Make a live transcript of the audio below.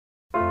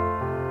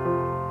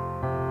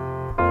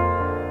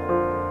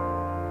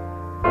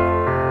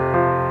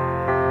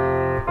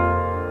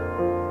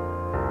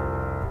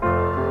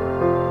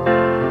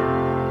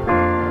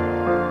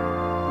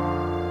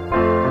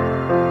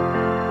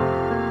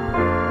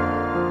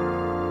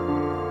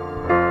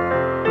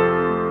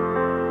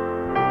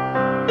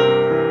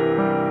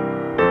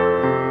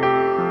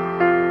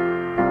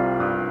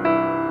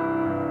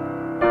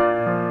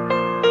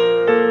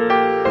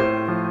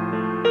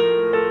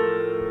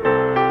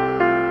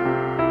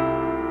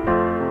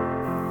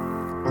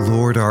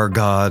Lord our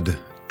God,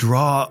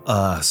 draw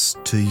us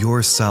to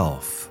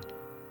yourself.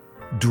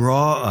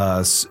 Draw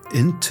us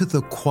into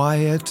the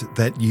quiet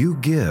that you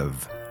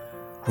give,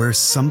 where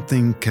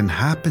something can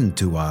happen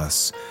to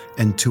us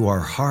and to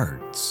our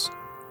hearts.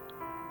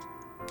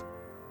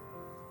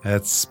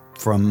 That's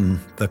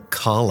from the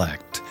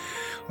Collect,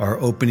 our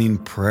opening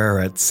prayer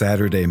at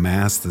Saturday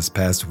Mass this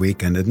past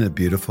weekend. Isn't it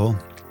beautiful?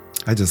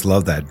 I just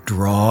love that.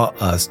 Draw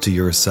us to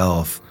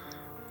yourself.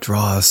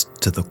 Draw us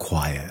to the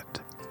quiet.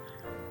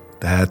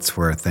 That's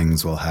where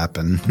things will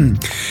happen.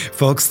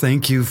 Folks,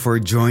 thank you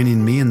for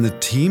joining me and the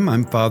team.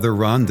 I'm Father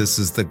Ron. This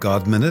is the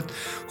God Minute.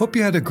 Hope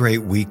you had a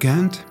great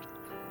weekend.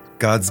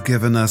 God's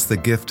given us the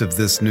gift of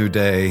this new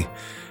day.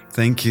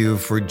 Thank you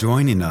for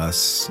joining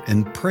us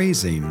in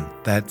praising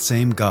that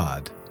same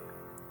God.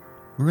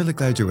 We're really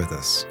glad you're with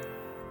us.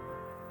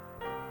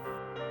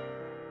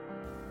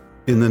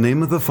 In the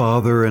name of the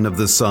Father, and of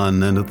the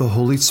Son, and of the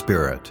Holy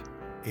Spirit.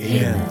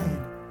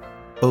 Amen.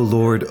 O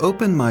Lord,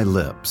 open my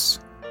lips,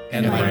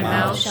 and my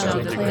mouth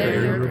shall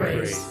declare your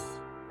praise.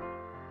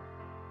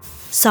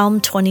 Psalm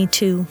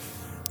 22.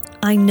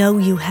 I know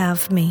you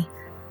have me.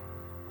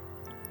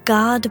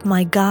 God,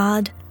 my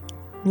God,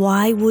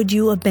 why would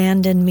you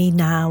abandon me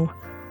now?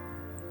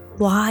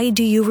 Why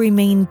do you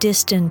remain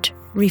distant,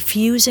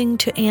 refusing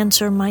to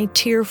answer my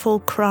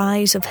tearful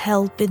cries of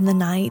help in the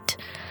night?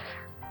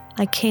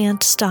 I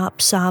can't stop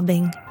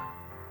sobbing.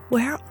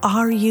 Where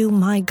are you,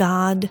 my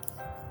God?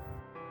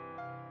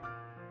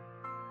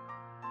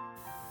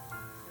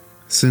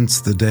 Since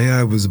the day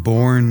I was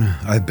born,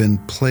 I've been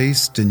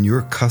placed in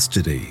your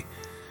custody.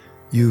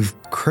 You've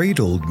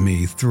cradled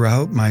me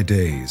throughout my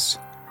days.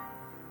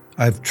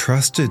 I've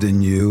trusted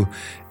in you,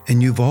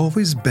 and you've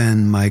always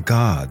been my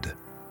God.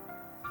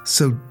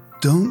 So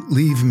don't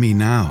leave me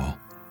now.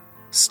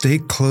 Stay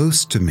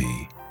close to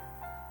me,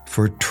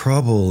 for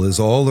trouble is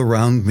all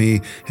around me,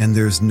 and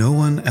there's no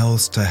one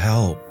else to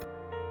help.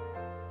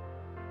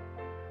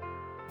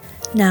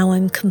 Now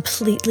I'm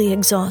completely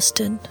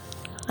exhausted.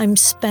 I'm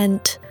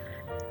spent.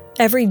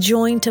 Every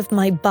joint of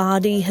my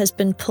body has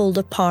been pulled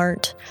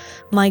apart.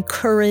 My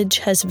courage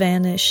has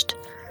vanished.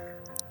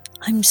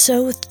 I'm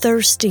so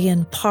thirsty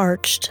and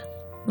parched.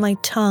 My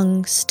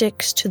tongue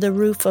sticks to the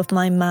roof of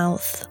my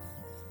mouth.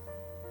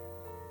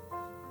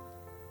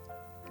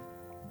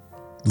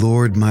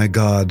 Lord my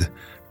God,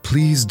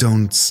 please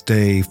don't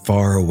stay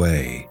far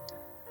away,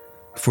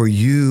 for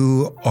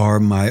you are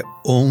my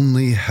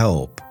only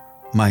help,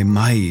 my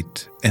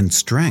might and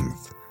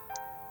strength.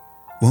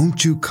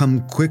 Won't you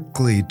come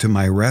quickly to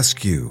my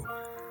rescue?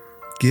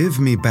 Give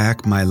me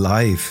back my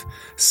life.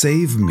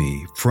 Save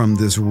me from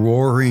this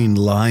roaring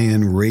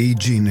lion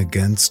raging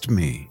against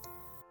me.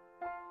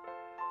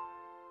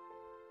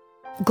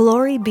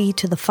 Glory be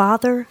to the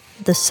Father,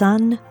 the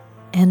Son,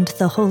 and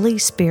the Holy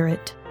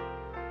Spirit.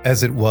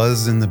 As it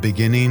was in the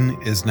beginning,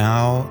 is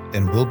now,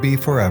 and will be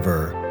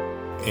forever.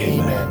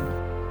 Amen.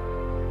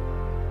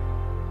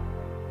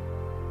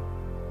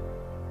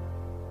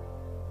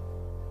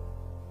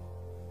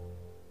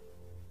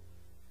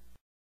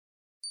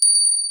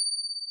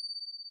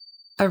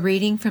 A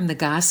reading from the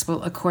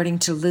Gospel according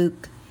to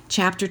Luke,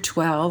 chapter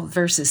 12,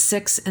 verses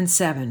 6 and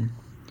 7.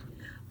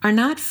 Are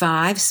not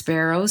 5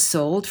 sparrows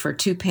sold for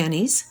 2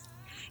 pennies?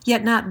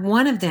 Yet not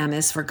one of them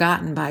is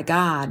forgotten by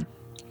God.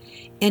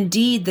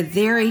 Indeed, the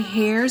very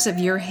hairs of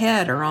your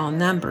head are all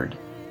numbered.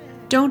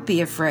 Don't be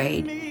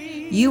afraid.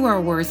 You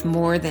are worth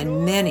more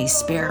than many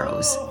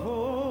sparrows.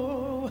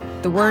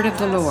 The word of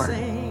the Lord.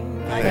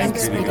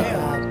 Thanks be to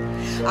God.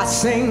 I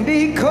sing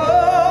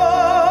because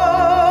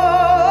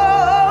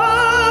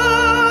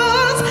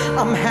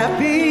I'm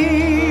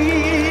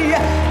happy,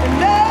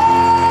 and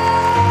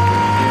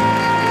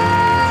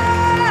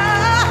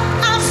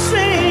I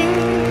sing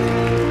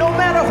no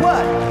matter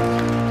what,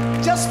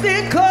 just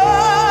because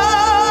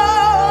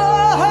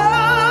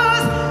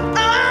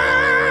I'm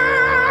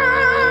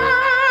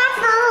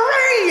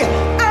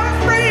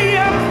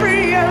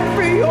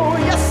free, oh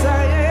yes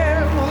I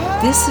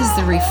am. This is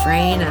the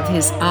refrain of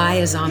His Eye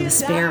is on the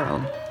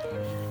Sparrow,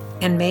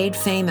 and made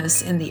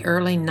famous in the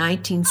early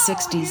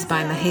 1960s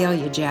by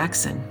Mahalia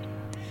Jackson.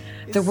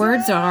 The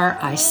words are,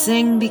 I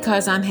sing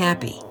because I'm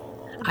happy.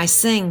 I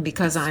sing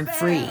because I'm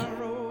free.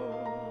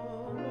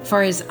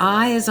 For His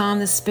eye is on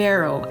the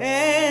sparrow.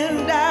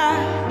 And I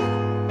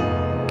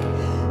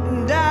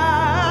know.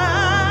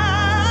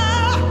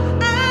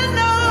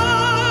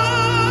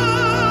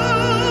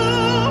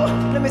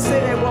 Let me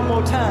say that one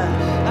more time.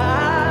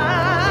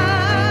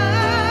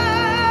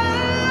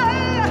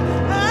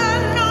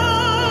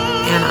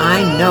 And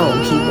I know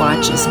He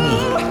watches me.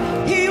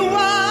 He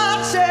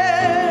watches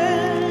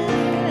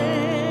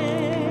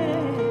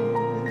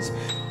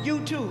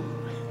you too.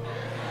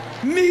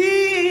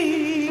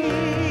 Me.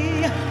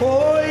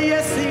 Oh,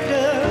 yes, He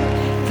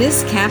does.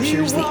 This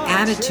captures the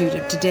attitude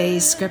of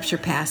today's scripture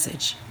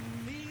passage.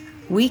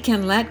 We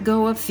can let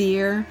go of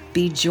fear,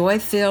 be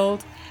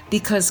joy-filled,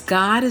 because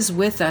God is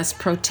with us,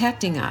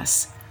 protecting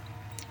us.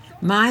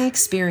 My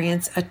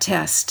experience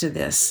attests to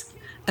this,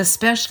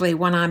 especially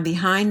when I'm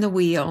behind the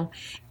wheel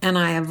and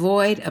I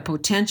avoid a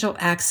potential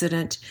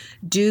accident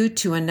due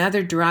to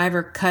another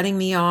driver cutting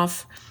me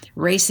off,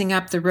 racing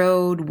up the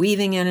road,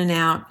 weaving in and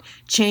out,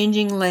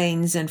 changing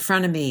lanes in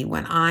front of me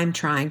when I'm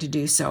trying to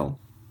do so.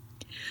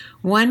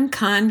 One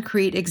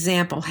concrete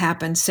example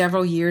happened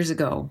several years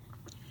ago.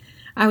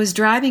 I was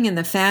driving in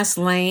the fast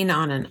lane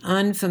on an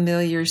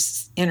unfamiliar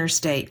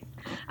interstate.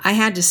 I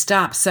had to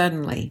stop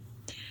suddenly.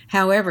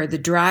 However, the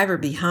driver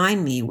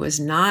behind me was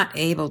not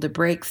able to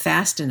brake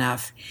fast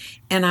enough,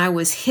 and I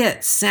was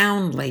hit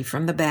soundly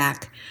from the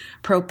back,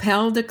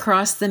 propelled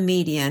across the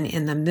median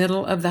in the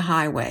middle of the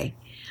highway.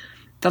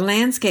 The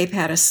landscape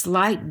had a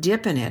slight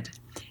dip in it.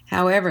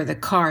 However, the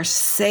car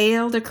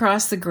sailed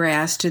across the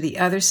grass to the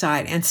other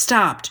side and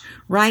stopped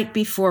right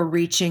before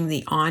reaching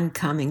the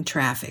oncoming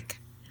traffic.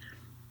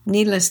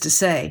 Needless to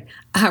say,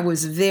 I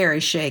was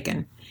very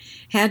shaken,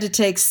 had to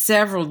take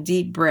several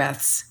deep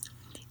breaths.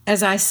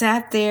 As I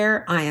sat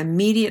there, I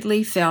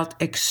immediately felt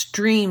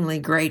extremely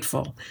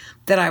grateful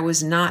that I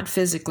was not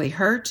physically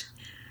hurt.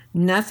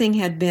 Nothing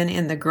had been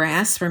in the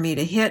grass for me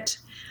to hit.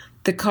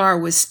 The car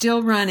was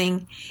still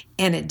running,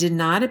 and it did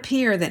not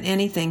appear that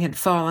anything had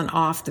fallen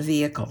off the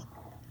vehicle.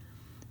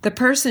 The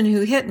person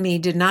who hit me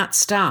did not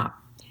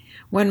stop.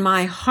 When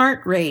my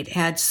heart rate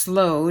had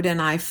slowed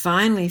and I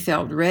finally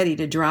felt ready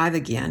to drive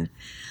again,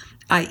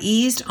 I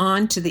eased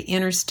onto the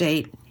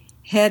interstate,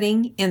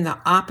 heading in the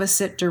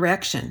opposite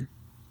direction.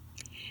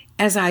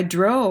 As I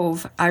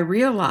drove, I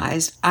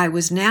realized I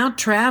was now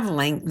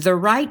traveling the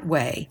right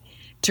way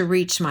to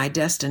reach my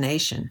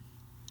destination.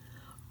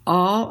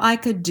 All I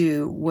could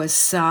do was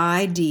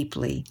sigh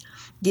deeply,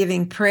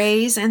 giving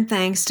praise and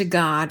thanks to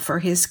God for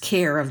His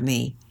care of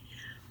me.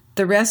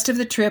 The rest of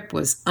the trip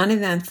was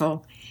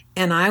uneventful,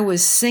 and I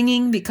was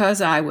singing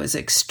because I was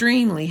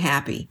extremely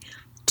happy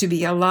to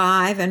be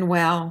alive and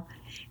well,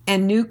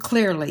 and knew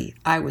clearly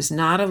I was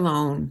not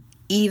alone,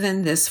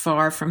 even this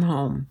far from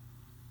home.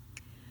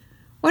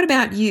 What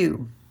about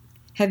you?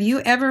 Have you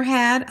ever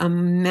had a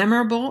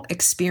memorable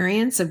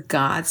experience of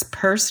God's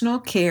personal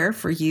care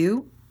for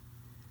you?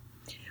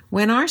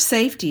 When our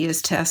safety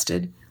is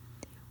tested,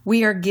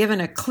 we are given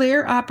a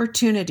clear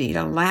opportunity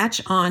to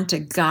latch on to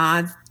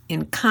God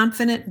in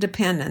confident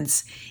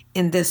dependence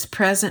in this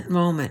present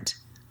moment.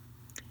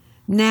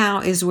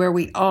 Now is where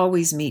we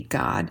always meet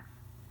God.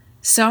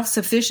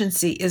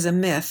 Self-sufficiency is a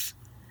myth.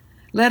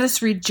 Let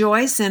us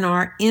rejoice in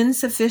our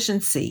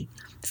insufficiency,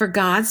 for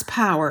God's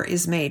power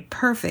is made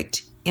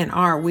perfect in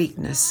our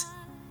weakness.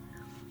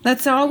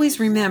 Let's always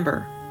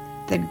remember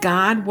that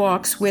God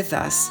walks with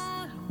us,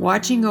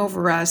 watching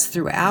over us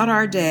throughout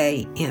our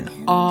day in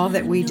all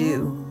that we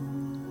do.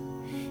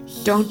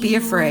 Don't be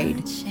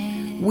afraid.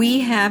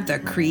 We have the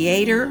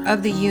Creator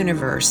of the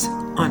universe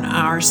on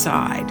our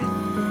side.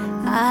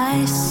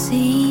 I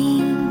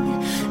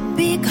sing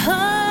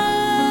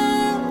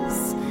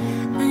because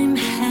I'm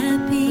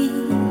happy,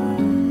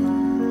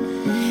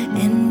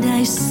 and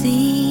I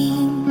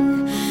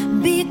sing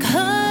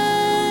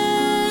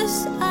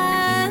because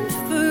I'm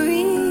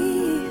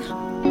free.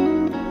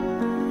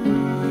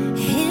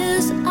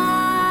 His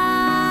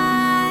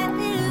eye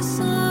is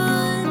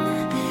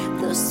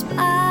on the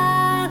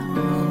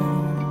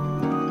sparrow,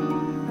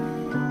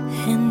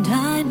 and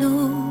I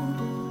know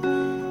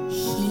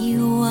He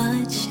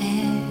watches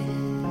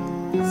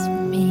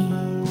me.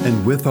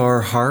 And with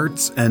our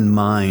hearts and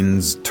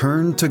minds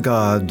turned to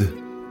God,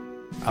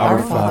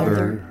 Our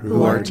Father,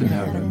 who art in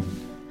heaven,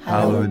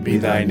 hallowed be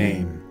thy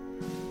name.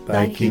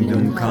 Thy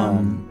kingdom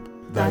come,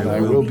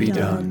 thy will be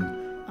done,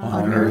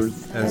 on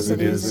earth as it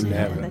is in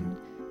heaven.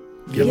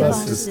 Give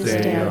us this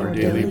day our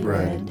daily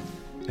bread,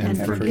 and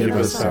forgive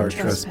us our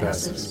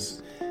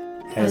trespasses,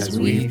 as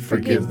we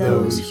forgive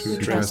those who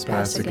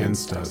trespass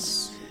against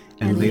us.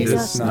 And lead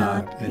us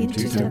not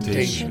into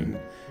temptation,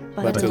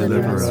 but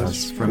deliver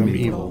us from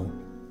evil.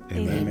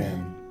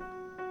 Amen.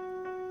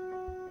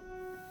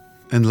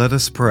 and let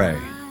us pray.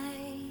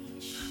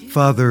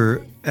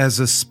 Father, as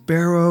a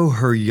sparrow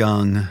her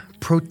young,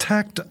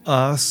 protect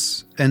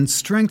us and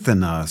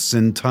strengthen us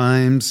in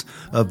times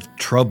of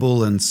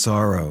trouble and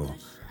sorrow.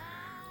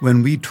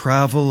 When we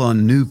travel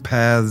on new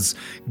paths,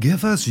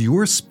 give us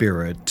your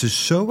Spirit to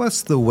show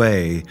us the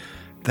way,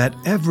 that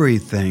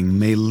everything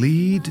may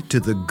lead to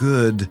the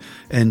good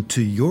and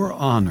to your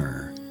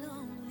honor.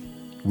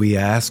 We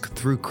ask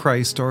through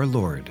Christ our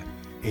Lord.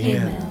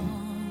 Amen.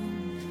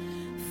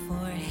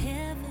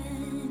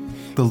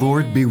 The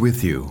Lord be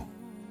with you.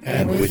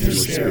 And with your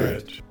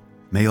spirit.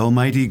 May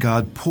Almighty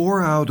God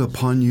pour out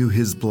upon you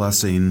his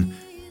blessing,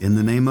 in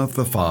the name of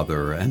the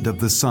Father, and of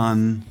the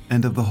Son,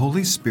 and of the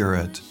Holy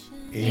Spirit.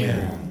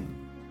 Amen.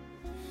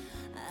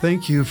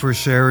 Thank you for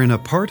sharing a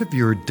part of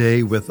your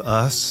day with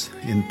us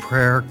in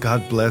prayer.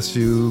 God bless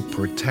you,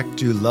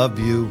 protect you, love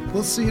you.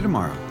 We'll see you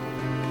tomorrow.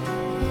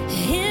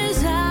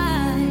 His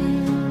eye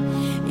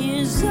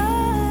is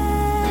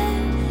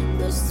on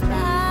the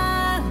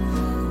sparrow,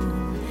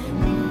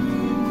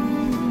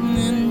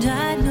 and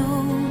I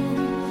know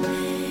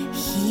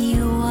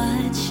he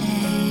watches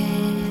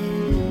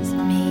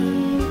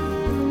me.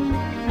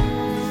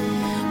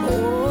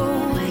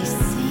 Oh,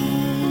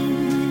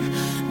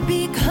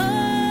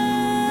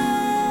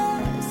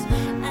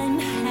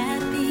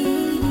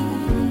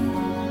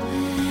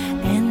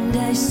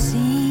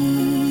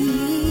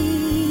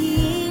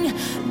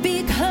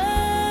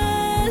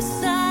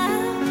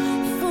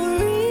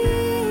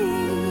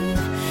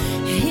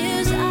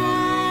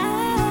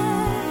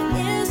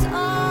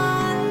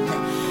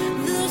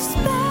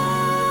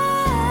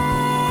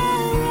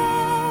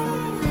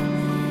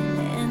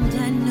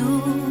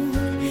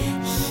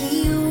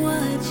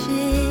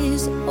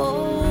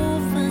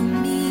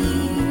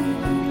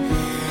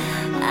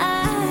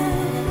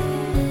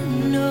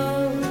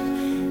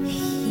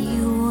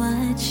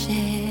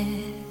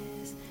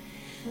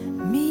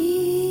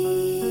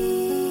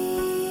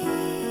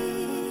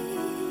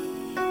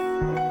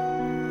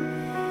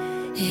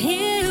 He